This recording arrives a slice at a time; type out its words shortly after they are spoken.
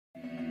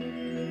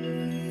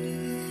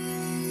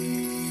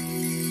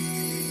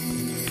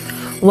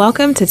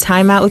Welcome to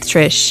Time Out with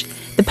Trish,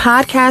 the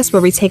podcast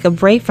where we take a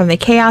break from the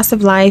chaos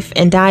of life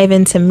and dive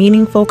into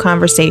meaningful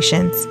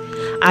conversations.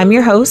 I'm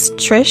your host,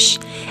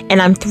 Trish,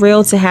 and I'm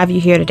thrilled to have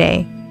you here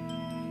today.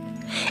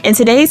 In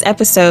today's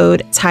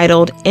episode,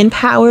 titled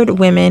Empowered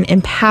Women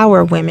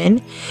Empower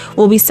Women,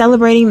 we'll be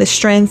celebrating the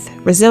strength,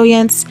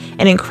 resilience,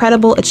 and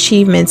incredible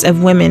achievements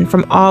of women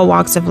from all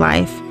walks of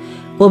life.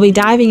 We'll be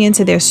diving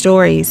into their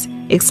stories,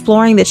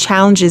 exploring the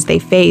challenges they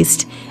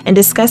faced, and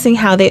discussing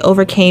how they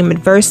overcame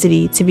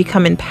adversity to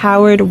become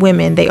empowered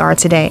women they are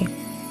today.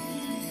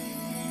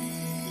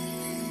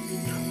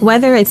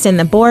 Whether it's in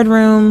the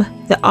boardroom,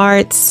 the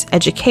arts,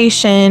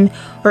 education,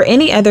 or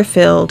any other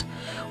field,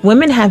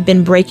 women have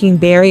been breaking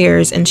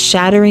barriers and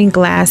shattering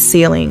glass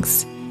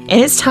ceilings. And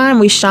it's time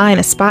we shine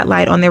a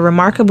spotlight on their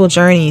remarkable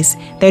journeys,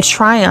 their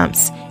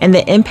triumphs, and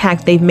the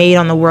impact they've made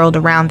on the world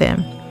around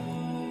them.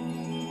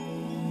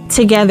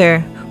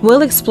 Together,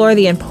 we'll explore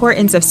the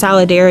importance of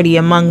solidarity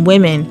among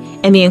women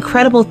and the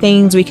incredible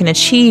things we can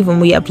achieve when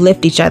we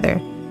uplift each other.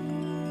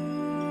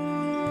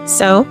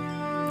 So,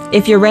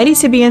 if you're ready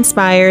to be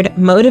inspired,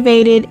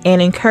 motivated,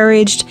 and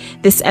encouraged,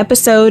 this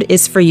episode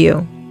is for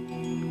you.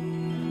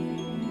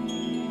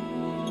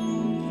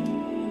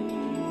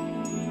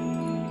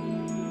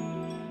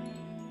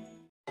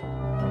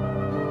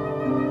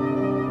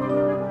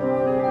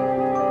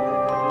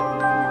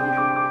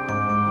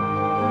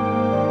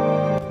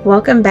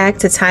 Welcome back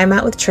to Time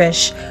Out with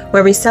Trish,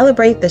 where we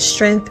celebrate the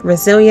strength,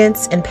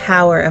 resilience, and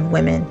power of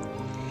women.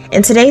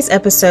 In today's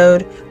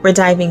episode, we're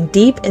diving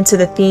deep into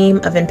the theme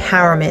of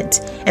empowerment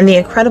and the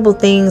incredible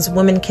things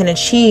women can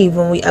achieve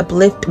when we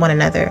uplift one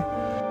another.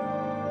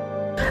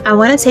 I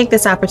want to take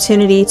this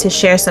opportunity to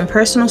share some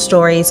personal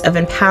stories of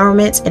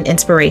empowerment and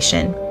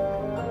inspiration.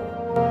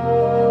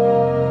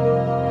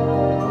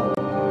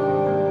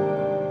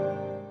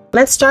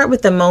 Let's start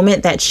with the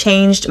moment that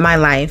changed my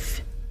life.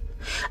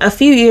 A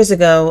few years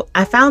ago,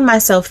 I found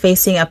myself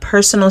facing a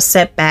personal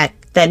setback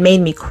that made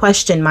me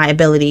question my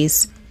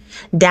abilities.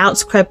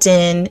 Doubts crept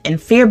in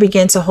and fear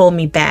began to hold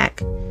me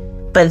back.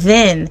 But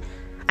then,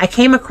 I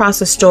came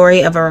across a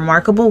story of a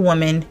remarkable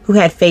woman who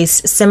had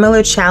faced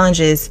similar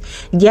challenges,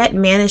 yet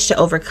managed to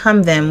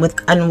overcome them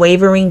with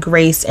unwavering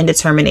grace and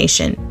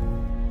determination.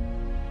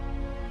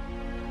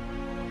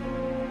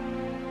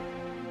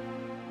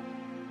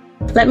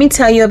 Let me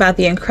tell you about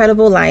the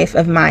incredible life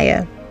of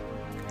Maya.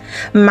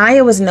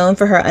 Maya was known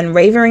for her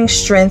unwavering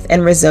strength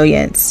and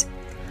resilience.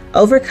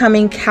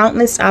 Overcoming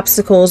countless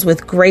obstacles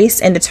with grace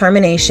and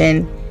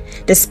determination,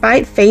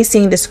 despite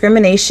facing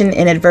discrimination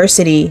and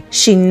adversity,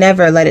 she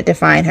never let it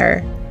define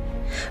her.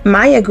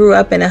 Maya grew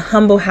up in a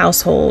humble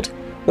household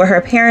where her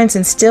parents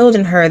instilled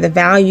in her the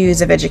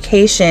values of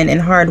education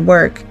and hard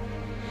work.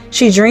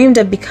 She dreamed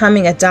of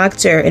becoming a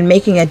doctor and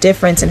making a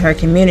difference in her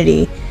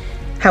community.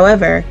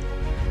 However,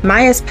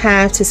 Maya's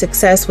path to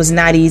success was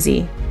not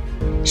easy.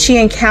 She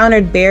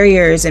encountered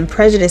barriers and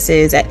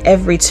prejudices at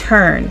every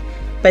turn,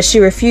 but she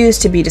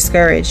refused to be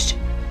discouraged.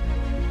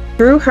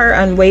 Through her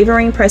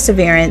unwavering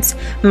perseverance,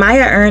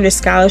 Maya earned a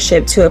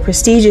scholarship to a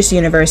prestigious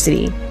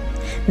university.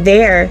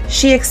 There,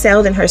 she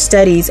excelled in her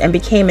studies and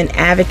became an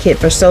advocate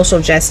for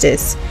social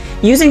justice,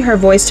 using her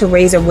voice to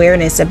raise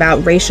awareness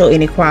about racial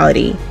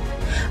inequality.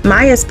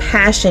 Maya's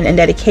passion and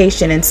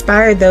dedication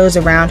inspired those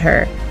around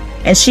her,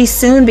 and she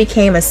soon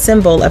became a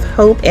symbol of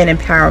hope and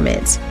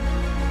empowerment.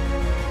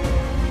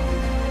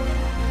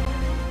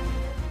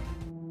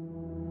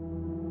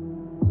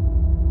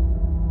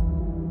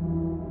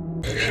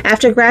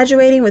 After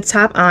graduating with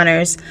top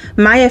honors,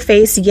 Maya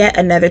faced yet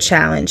another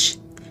challenge: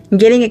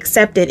 getting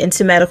accepted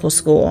into medical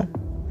school.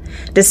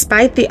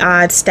 Despite the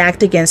odds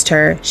stacked against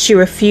her, she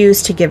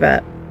refused to give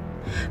up.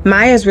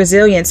 Maya's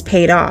resilience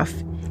paid off,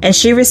 and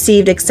she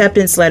received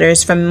acceptance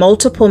letters from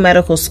multiple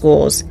medical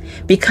schools,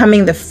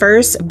 becoming the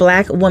first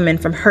Black woman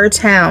from her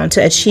town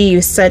to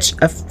achieve such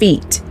a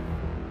feat.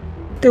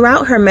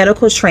 Throughout her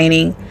medical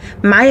training,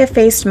 Maya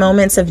faced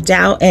moments of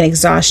doubt and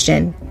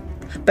exhaustion,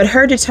 but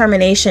her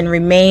determination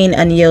remained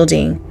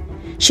unyielding.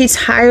 She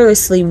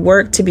tirelessly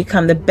worked to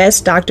become the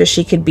best doctor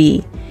she could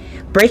be,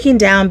 breaking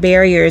down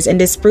barriers and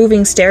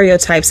disproving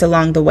stereotypes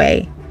along the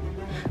way.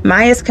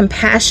 Maya's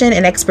compassion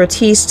and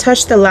expertise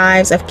touched the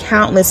lives of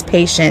countless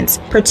patients,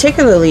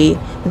 particularly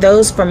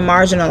those from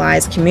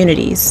marginalized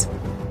communities.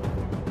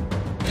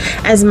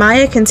 As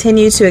Maya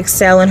continued to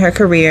excel in her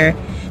career,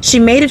 she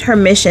made it her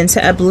mission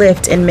to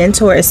uplift and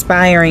mentor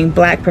aspiring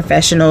Black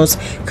professionals,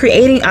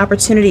 creating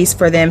opportunities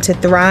for them to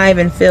thrive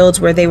in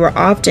fields where they were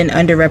often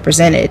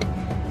underrepresented.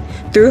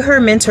 Through her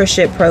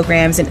mentorship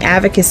programs and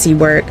advocacy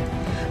work,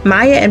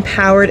 Maya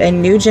empowered a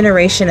new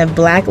generation of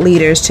Black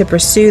leaders to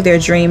pursue their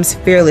dreams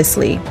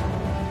fearlessly.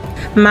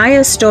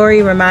 Maya's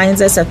story reminds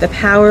us of the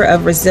power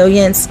of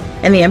resilience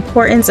and the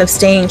importance of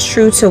staying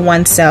true to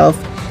oneself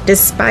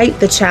despite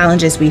the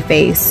challenges we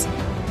face.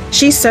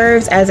 She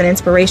serves as an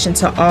inspiration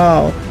to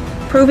all,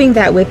 proving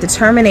that with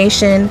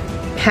determination,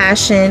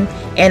 passion,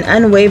 and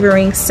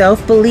unwavering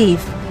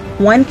self-belief,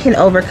 one can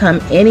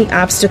overcome any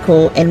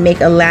obstacle and make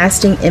a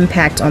lasting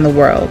impact on the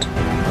world.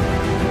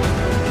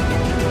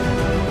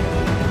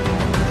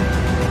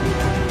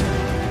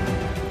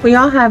 We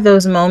all have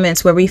those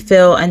moments where we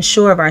feel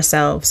unsure of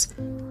ourselves,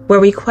 where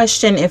we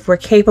question if we're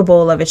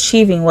capable of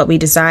achieving what we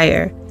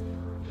desire.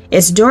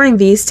 It's during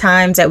these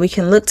times that we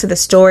can look to the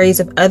stories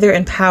of other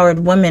empowered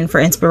women for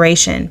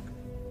inspiration.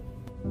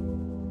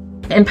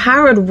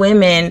 Empowered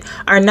women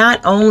are not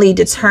only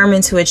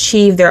determined to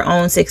achieve their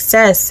own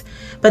success,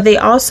 but they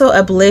also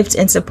uplift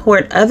and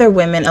support other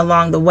women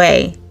along the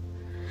way.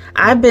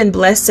 I've been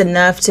blessed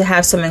enough to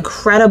have some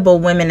incredible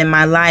women in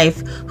my life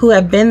who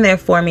have been there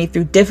for me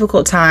through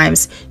difficult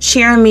times,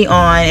 cheering me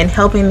on and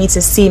helping me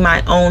to see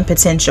my own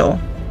potential.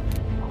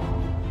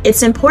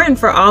 It's important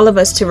for all of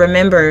us to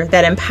remember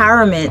that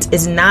empowerment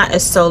is not a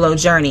solo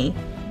journey.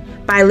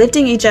 By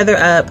lifting each other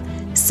up,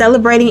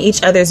 celebrating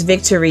each other's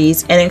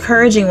victories, and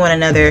encouraging one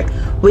another,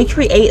 we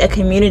create a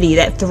community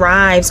that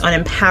thrives on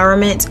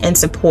empowerment and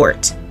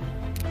support.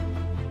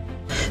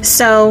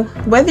 So,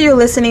 whether you're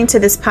listening to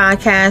this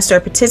podcast or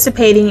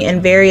participating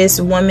in various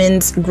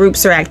women's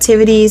groups or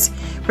activities,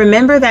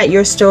 remember that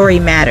your story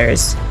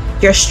matters.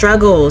 Your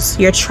struggles,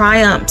 your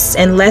triumphs,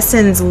 and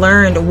lessons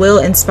learned will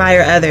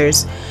inspire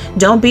others.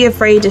 Don't be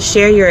afraid to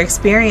share your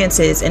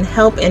experiences and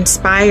help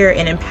inspire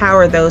and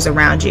empower those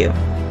around you.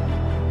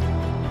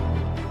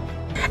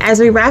 As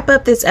we wrap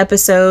up this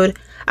episode,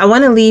 I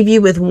want to leave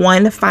you with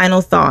one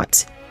final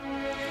thought.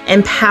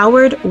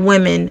 Empowered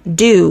women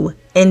do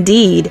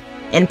indeed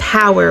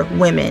empower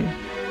women.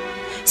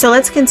 So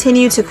let's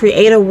continue to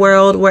create a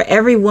world where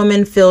every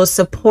woman feels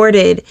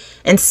supported,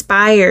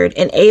 inspired,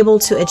 and able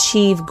to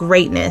achieve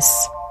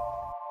greatness.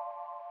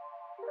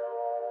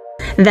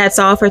 That's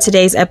all for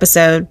today's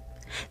episode.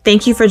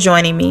 Thank you for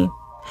joining me.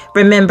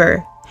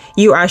 Remember,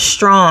 you are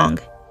strong,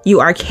 you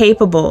are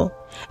capable,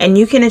 and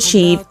you can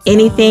achieve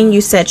anything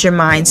you set your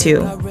mind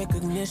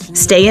to.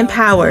 Stay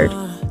empowered,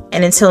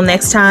 and until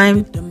next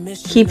time,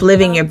 keep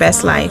living your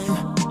best life.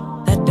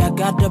 I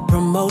got the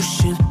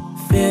promotion.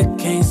 Fear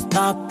can't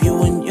stop you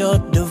when you're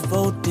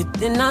devoted.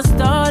 Then I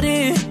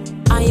started,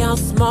 I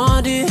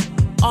outsmarted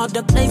all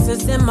the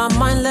places in my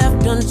mind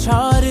left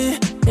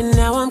uncharted. And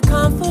now I'm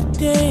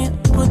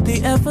confident, put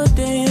the effort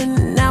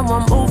in. Now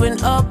I'm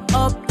moving up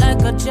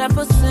like a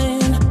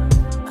Jefferson.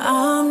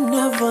 I'm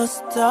never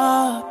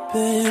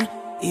stopping,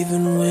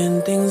 even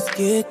when things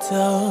get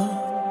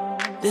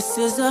tough. This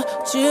is a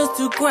cheers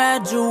to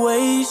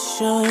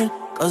graduation,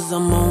 'cause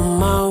I'm on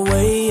my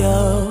way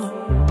up.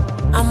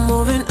 I'm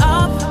moving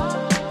up.